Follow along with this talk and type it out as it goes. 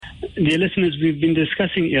Dear listeners, we've been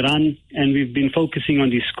discussing Iran and we've been focusing on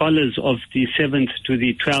the scholars of the 7th to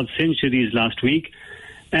the 12th centuries last week.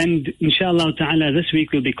 And inshallah ta'ala, this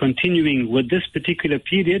week we'll be continuing with this particular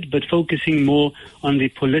period, but focusing more on the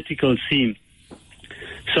political theme.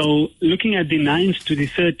 So looking at the 9th to the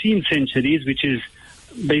 13th centuries, which is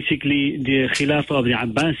basically the Khilafah of the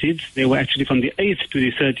Abbasids, they were actually from the 8th to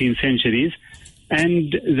the 13th centuries.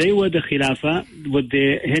 And they were the Khilafah, with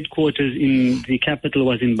their headquarters in the capital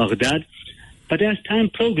was in Baghdad. But as time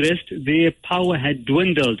progressed, their power had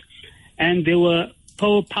dwindled. And there were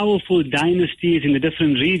powerful dynasties in the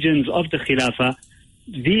different regions of the Khilafah.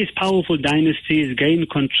 These powerful dynasties gained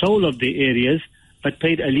control of the areas, but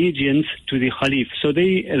paid allegiance to the Khalif. So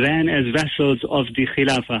they ran as vassals of the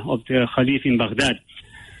Khilafah, of the Khalif in Baghdad.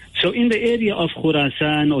 So in the area of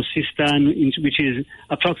Khurasan or Sistan, which is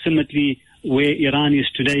approximately where Iran is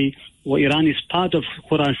today, where Iran is part of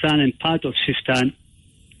Khurasan and part of Sistan,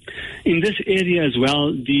 in this area as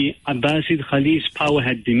well, the Abbasid Khalif's power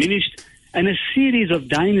had diminished, and a series of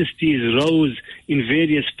dynasties rose in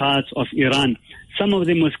various parts of Iran, some of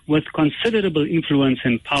them with considerable influence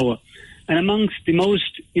and power. And amongst the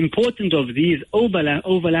most important of these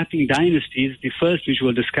overlapping dynasties, the first which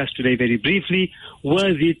we'll discuss today very briefly,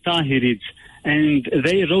 were the Tahirids. And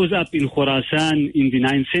they rose up in Khurasan in the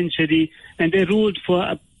 9th century, and they ruled for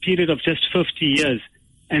a period of just 50 years.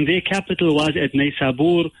 And their capital was at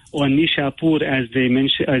Naysabur, or Nishapur as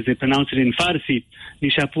they pronounce it in Farsi.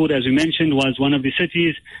 Nishapur, as we mentioned, was one of the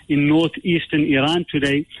cities in northeastern Iran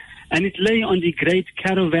today. And it lay on the great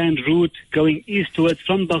caravan route going eastwards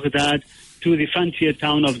from Baghdad to the frontier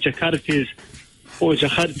town of Jakarta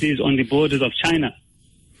on the borders of China.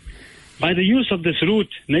 By the use of this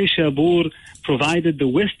route, Naysabur provided the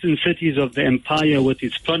western cities of the empire with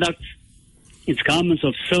its products. Its garments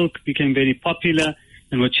of silk became very popular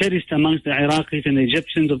and were cherished amongst the Iraqis and the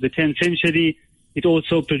Egyptians of the 10th century. It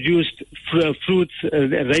also produced fruits,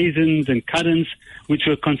 raisins and currants, which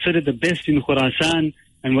were considered the best in Khurasan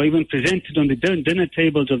and were even presented on the dinner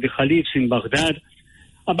tables of the Khalifs in Baghdad.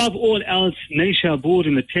 Above all else, Naysabur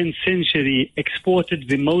in the 10th century exported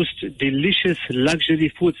the most delicious luxury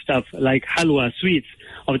foodstuff like halwa, sweets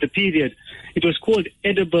of the period. It was called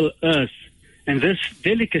edible earth. And this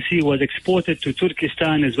delicacy was exported to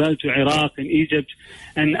Turkestan as well, to Iraq and Egypt.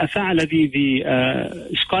 And Tha'labi,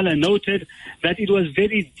 the scholar, noted that it was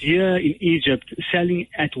very dear in Egypt, selling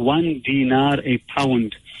at 1 dinar a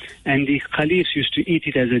pound. And the Caliphs used to eat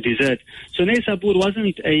it as a dessert. So Naysabur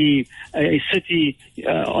wasn't a city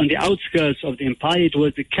on the outskirts of the empire. It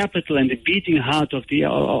was the capital and the beating heart of the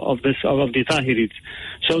Tahirids.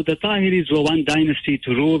 So the Tahirids were one dynasty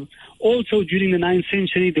to rule. Also, during the 9th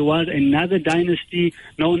century, there was another dynasty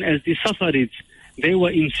known as the Safarids. They were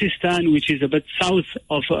in Sistan, which is a bit south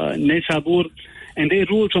of Naysabur, and they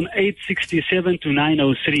ruled from 867 to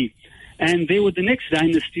 903. And they were the next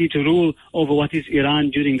dynasty to rule over what is Iran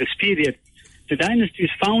during this period. The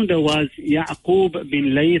dynasty's founder was Ya'qub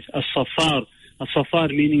bin Layth al-Safar, al-Safar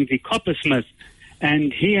meaning the coppersmith.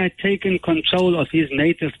 And he had taken control of his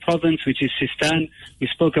native province, which is Sistan. We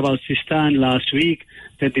spoke about Sistan last week,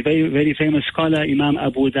 that the very, very famous scholar, Imam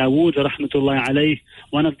Abu Dawood, rahmatullahi alayh,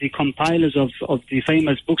 one of the compilers of the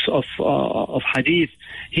famous books of hadith,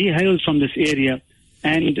 he hails from this area.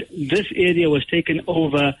 And this area was taken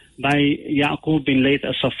over by Ya'qub bin Layth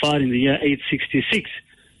al-Safar in the year 866.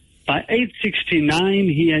 By 869,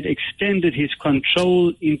 he had extended his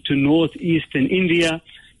control into northeastern India,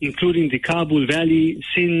 including the Kabul Valley,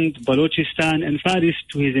 Sindh, Balochistan, and Faris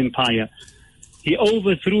to his empire. He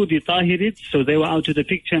overthrew the Tahirids, so they were out of the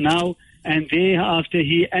picture now, and thereafter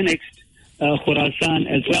he annexed Khurasan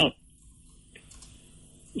as well.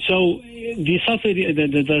 So the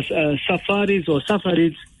Safaris or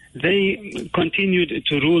Safarids, they continued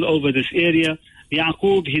to rule over this area.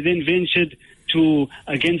 Ya'qub, he then ventured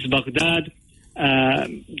against Baghdad,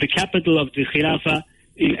 the capital of the Khilafah,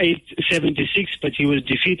 in 876, but he was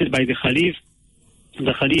defeated by the Khalif.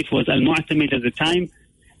 The Khalif was Al-Mu'tamid at the time,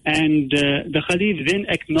 and the Khalif then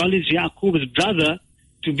acknowledged Ya'qub's brother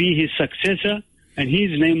to be his successor, and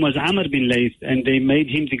his name was Amr bin Layth, and they made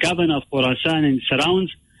him the governor of Khurasan and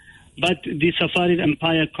surrounds. But the Safarid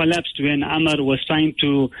empire collapsed when Amr was trying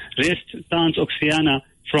to wrest Trans-Oxiana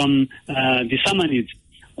from the Samanids,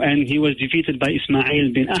 and he was defeated by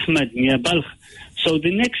Ismail bin Ahmad near Balkh. So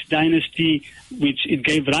the next dynasty which it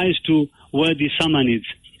gave rise to were the Samanids.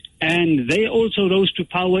 And they also rose to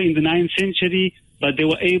power in the 9th century, but they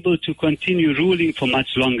were able to continue ruling for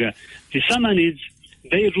much longer. The Samanids,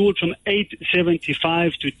 they ruled from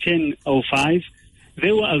 875 to 1005.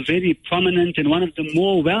 They were a very prominent and one of the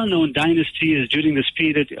more well-known dynasties during this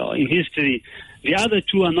period in history. The other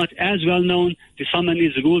two are not as well known. The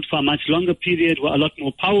Samanids ruled for a much longer period, were a lot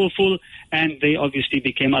more powerful, and they obviously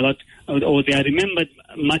became they are remembered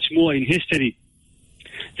much more in history.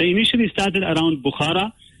 They initially started around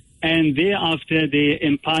Bukhara, and thereafter the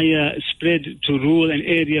empire spread to rule an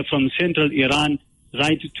area from central Iran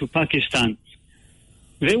right to Pakistan.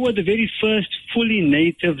 They were the very first fully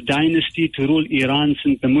native dynasty to rule Iran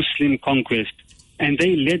since the Muslim conquest, and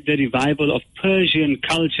they led the revival of Persian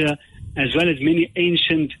culture, as well as many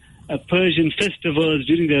ancient Persian festivals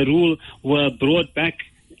during their rule were brought back,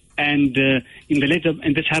 and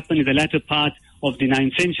this happened in the latter part of the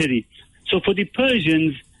 9th century. So for the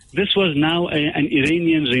Persians, this was now an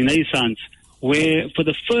Iranian renaissance, where for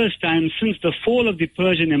the first time since the fall of the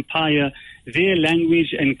Persian Empire, their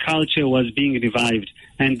language and culture was being revived,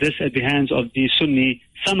 and this at the hands of the Sunni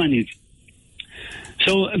Samanids.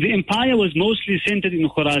 So the empire was mostly centered in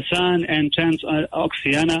Khurasan and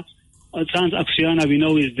Transoxiana. Transoxiana, we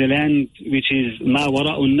know, is the land which is Ma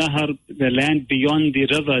Wara'un Nahar, the land beyond the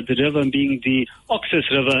river being the Oxus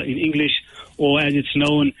River in English, or as it's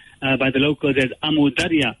known by the locals as Amu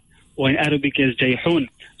Darya, or in Arabic as Jayhun.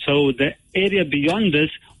 So the area beyond this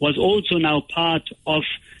was also now part of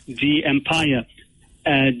the empire.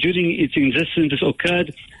 During its existence, this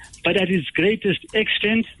occurred, but at its greatest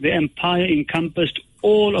extent, the empire encompassed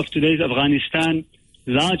all of today's Afghanistan,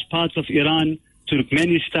 large parts of Iran,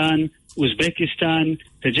 Turkmenistan, Uzbekistan,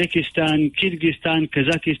 Tajikistan, Kyrgyzstan,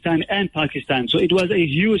 Kazakhstan, and Pakistan. So it was a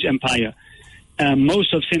huge empire,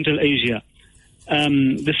 most of Central Asia.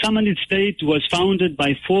 The Samanid state was founded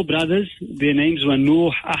by 4 brothers. Their names were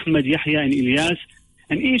Nuh, Ahmad, Yahya, and Ilyas,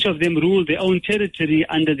 and each of them ruled their own territory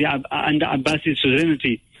under Abbasid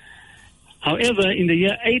suzerainty. However, in the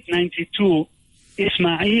year 892,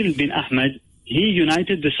 Ismail bin Ahmad, he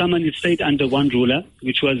united the Samanid state under one ruler,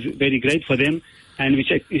 which was very great for them, and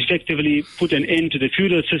which effectively put an end to the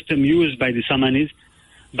feudal system used by the Samanids.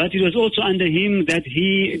 But it was also under him that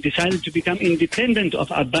he decided to become independent of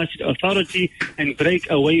Abbasid authority and break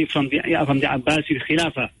away from the Abbasid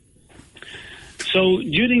Khilafah. So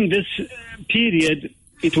during this period,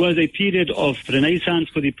 it was a period of renaissance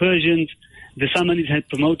for the Persians. The Samanids had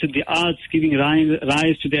promoted the arts, giving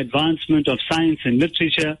rise to the advancement of science and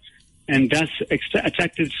literature, and thus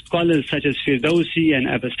attracted scholars such as Firdausi and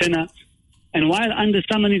Avicenna. And while under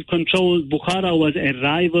Samanid control, Bukhara was a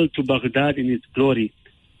rival to Baghdad in its glory.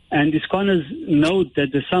 And the scholars note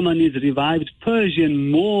that the Samanids revived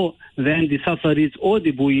Persian more than the Safarids or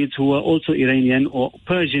the Buyids, who were also Iranian or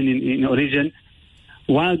Persian in origin,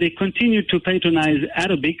 while they continued to patronize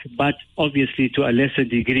Arabic, but obviously to a lesser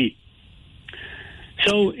degree.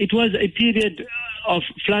 So it was a period of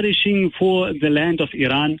flourishing for the land of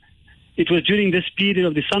Iran. It was during this period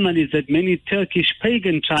of the Samanids that many Turkish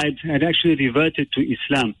pagan tribes had actually reverted to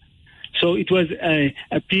Islam. So it was a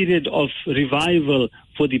period of revival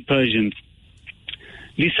for the Persians.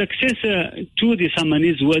 The successor to the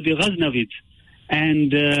Samanids were the Ghaznavids,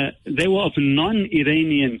 and they were of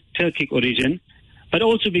non-Iranian Turkic origin, but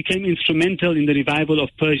also became instrumental in the revival of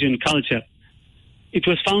Persian culture. It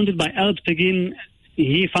was founded by Alptagin.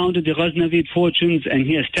 He founded the Ghaznavid fortunes, and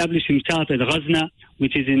he established himself at Ghazna,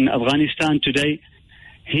 which is in Afghanistan today.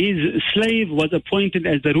 His slave was appointed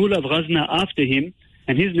as the ruler of Ghazna after him,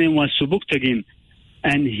 and his name was Subukhtagin.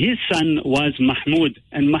 And his son was Mahmud,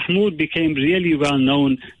 and Mahmud became really well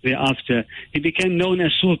known thereafter. He became known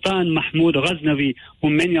as Sultan Mahmud Ghaznavi,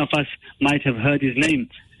 whom many of us might have heard his name.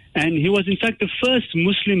 And he was in fact the first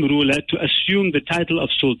Muslim ruler to assume the title of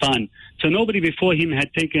Sultan. So nobody before him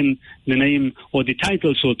had taken the name or the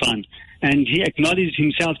title Sultan. And he acknowledged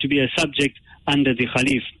himself to be a subject under the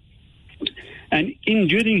Khalif. And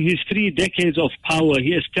during his 3 decades of power,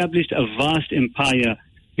 he established a vast empire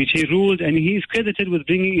which he ruled, and he is credited with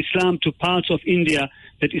bringing Islam to parts of India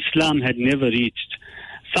that Islam had never reached.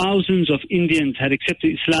 Thousands of Indians had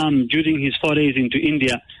accepted Islam during his forays into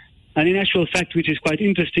India. And in actual fact, which is quite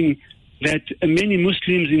interesting, that many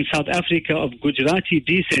Muslims in South Africa of Gujarati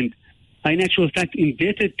descent are in actual fact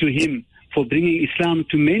indebted to him for bringing Islam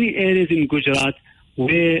to many areas in Gujarat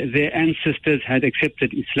where their ancestors had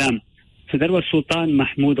accepted Islam. So that was Sultan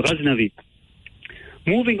Mahmud Ghaznavi.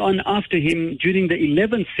 Moving on after him, during the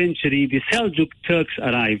 11th century, the Seljuk Turks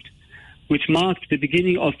arrived, which marked the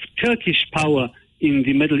beginning of Turkish power in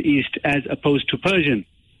the Middle East as opposed to Persian.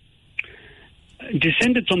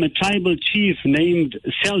 Descended from a tribal chief named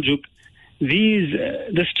Seljuk,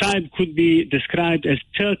 this tribe could be described as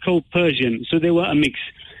Turco-Persian, so they were a mix,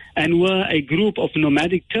 and were a group of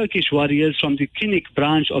nomadic Turkish warriors from the Kinnik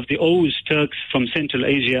branch of the Oghuz Turks from Central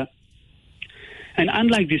Asia. And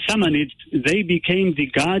unlike the Samanids, they became the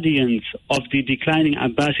guardians of the declining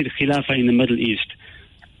Abbasid Khilafah in the Middle East.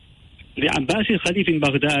 The Abbasid Khalif in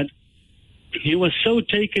Baghdad, he was so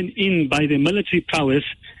taken in by the military prowess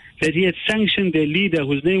that he had sanctioned their leader,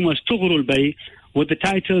 whose name was Tughrul Bey, with the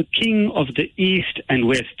title King of the East and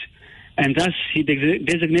West. And thus he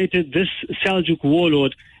designated this Seljuk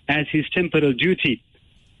warlord as his temporal duty.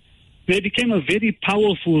 They became a very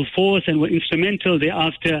powerful force and were instrumental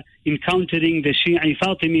thereafter in countering the Shi'i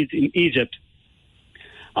Fatimids in Egypt.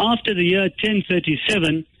 After the year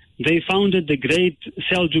 1037, they founded the great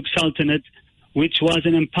Seljuk Sultanate, which was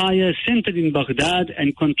an empire centered in Baghdad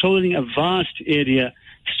and controlling a vast area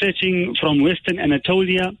stretching from western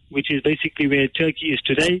Anatolia, which is basically where Turkey is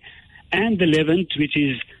today, and the Levant, which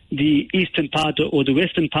is the eastern part or the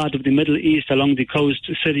western part of the Middle East along the coast,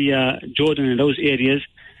 Syria, Jordan, and those areas.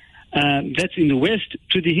 That's in the west,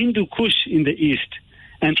 to the Hindu Kush in the east,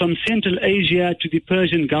 and from Central Asia to the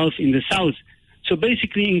Persian Gulf in the south. So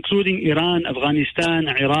basically including Iran, Afghanistan,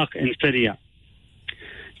 Iraq, and Syria.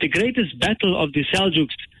 The greatest battle of the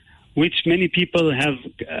Seljuks, which many people have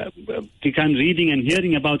begun reading and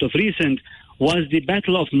hearing about of recent, was the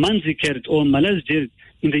Battle of Manzikert or Malazgirt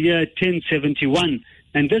in the year 1071.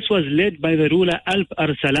 And this was led by the ruler Alp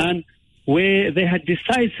Arslan, where they had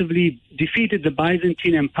decisively defeated the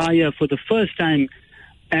Byzantine Empire for the first time,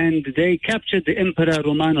 and they captured the Emperor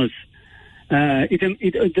Romanos.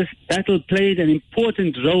 This battle played an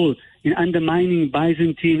important role in undermining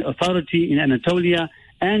Byzantine authority in Anatolia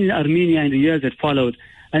and in Armenia in the years that followed.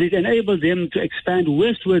 And it enabled them to expand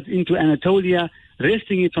westwards into Anatolia,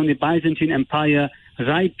 wresting it from the Byzantine Empire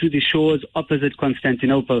right to the shores opposite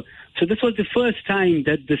Constantinople. So this was the first time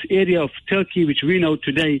that this area of Turkey, which we know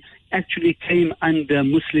today, actually came under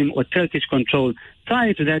Muslim or Turkish control.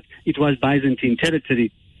 Prior to that, it was Byzantine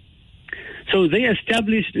territory. So they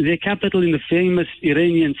established their capital in the famous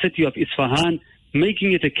Iranian city of Isfahan,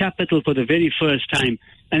 making it a capital for the very first time.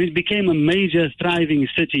 And it became a major thriving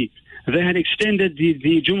city. They had extended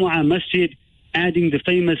the Jumu'ah Masjid, adding the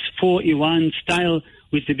famous 4-Iwan style,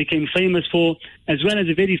 which they became famous for, as well as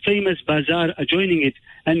a very famous bazaar adjoining it.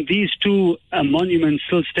 And these two monuments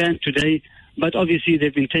still stand today, but obviously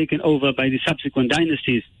they've been taken over by the subsequent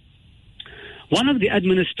dynasties. One of the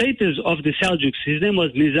administrators of the Seljuks, his name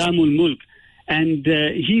was Nizamul Mulk, and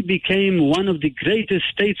he became one of the greatest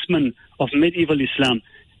statesmen of medieval Islam.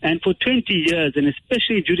 And for 20 years, and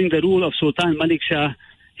especially during the rule of Sultan Malik Shah,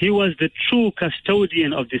 he was the true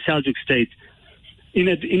custodian of the Seljuk state. In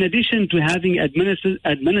addition to having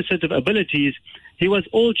administrative abilities, he was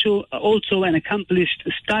also an accomplished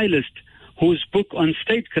stylist whose book on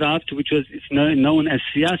statecraft, which was known as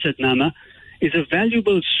Siyasatnama, is a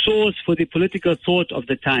valuable source for the political thought of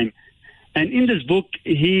the time. And in this book,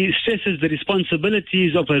 he stresses the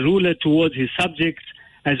responsibilities of a ruler towards his subjects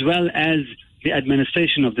as well as the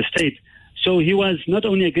administration of the state. So he was not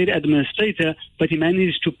only a great administrator, but he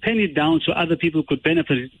managed to pen it down so other people could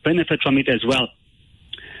benefit from it as well.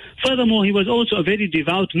 Furthermore, he was also a very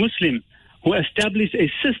devout Muslim who established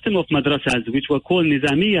a system of madrasas, which were called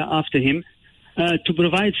Nizamiya after him, to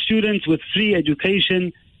provide students with free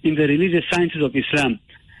education in the religious sciences of Islam.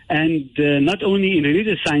 And not only in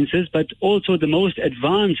religious sciences, but also the most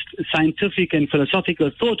advanced scientific and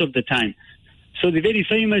philosophical thought of the time. So the very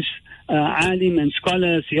famous alim and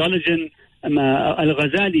scholar, theologian,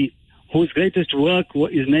 Al-Ghazali, whose greatest work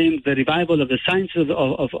is named The Revival of the Sciences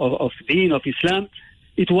of Deen of Islam,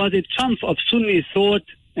 it was a trump of Sunni thought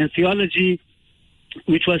and theology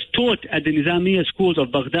which was taught at the Nizamiya schools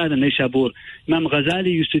of Baghdad and Nishabur. Imam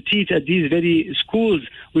Ghazali used to teach at these very schools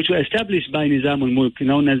which were established by Nizam al-Mulk,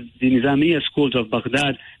 known as the Nizamiya schools of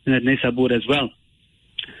Baghdad and at Nishabur as well.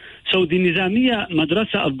 So the Nizamiya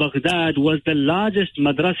Madrasa of Baghdad was the largest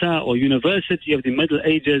madrasa or university of the Middle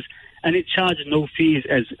Ages, and it charged no fees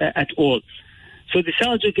at all. So the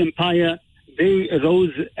Seljuk Empire, they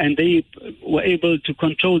arose and they were able to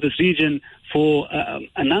control this region for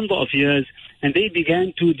a number of years, and they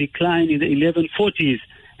began to decline in the 1140s,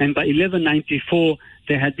 and by 1194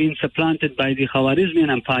 they had been supplanted by the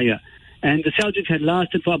Khwarizmian Empire. And the Seljuks had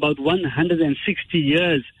lasted for about 160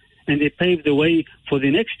 years, and they paved the way for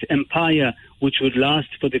the next empire, which would last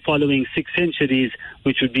for the following 6 centuries,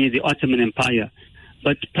 which would be the Ottoman Empire.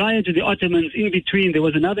 But prior to the Ottomans, in between, there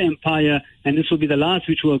was another empire, and this will be the last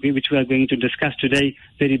which we are going to discuss today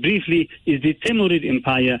very briefly, is the Timurid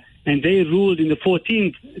Empire, and they ruled in the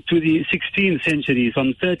 14th to the 16th century, from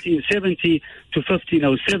 1370 to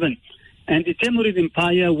 1507. And the Timurid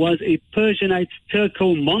Empire was a Persianite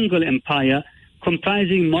Turco-Mongol empire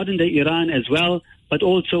comprising modern-day Iran as well, but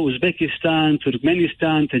also Uzbekistan,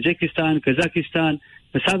 Turkmenistan, Tajikistan, Kazakhstan,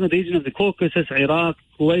 the southern region of the Caucasus, Iraq,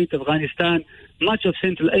 Kuwait, Afghanistan, much of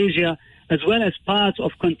Central Asia, as well as parts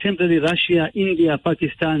of contemporary Russia, India,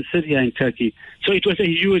 Pakistan, Syria, and Turkey. So it was a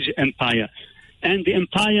huge empire. And the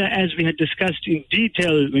empire, as we had discussed in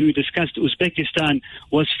detail when we discussed Uzbekistan,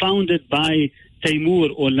 was founded by Taimur,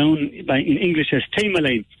 or known in English as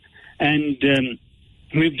Tamerlane. And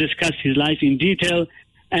we've discussed his life in detail.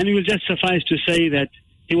 And it will just suffice to say that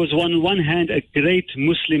he was on one hand a great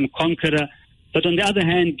Muslim conqueror, but on the other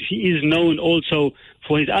hand, he is known also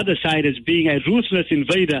for his other side as being a ruthless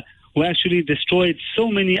invader who actually destroyed so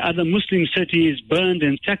many other Muslim cities, burned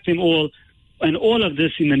and sacked them all, and all of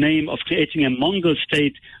this in the name of creating a Mongol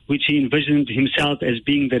state, which he envisioned himself as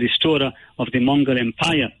being the restorer of the Mongol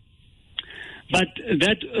Empire. But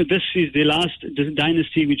this is the last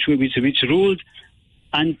dynasty which ruled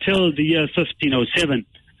until the year 1507.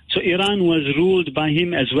 So Iran was ruled by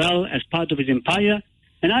him as well as part of his empire.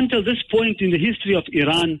 And until this point in the history of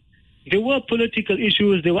Iran, there were political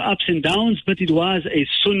issues, there were ups and downs, but it was a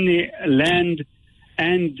Sunni land.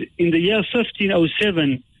 And in the year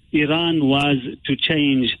 1507, Iran was to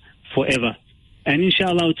change forever. And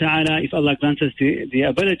inshallah ta'ala, if Allah grants us the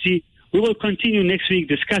ability, we will continue next week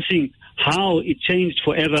discussing how it changed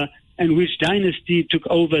forever and which dynasty took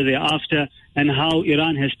over thereafter and how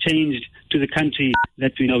Iran has changed to the country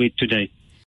that we know it today.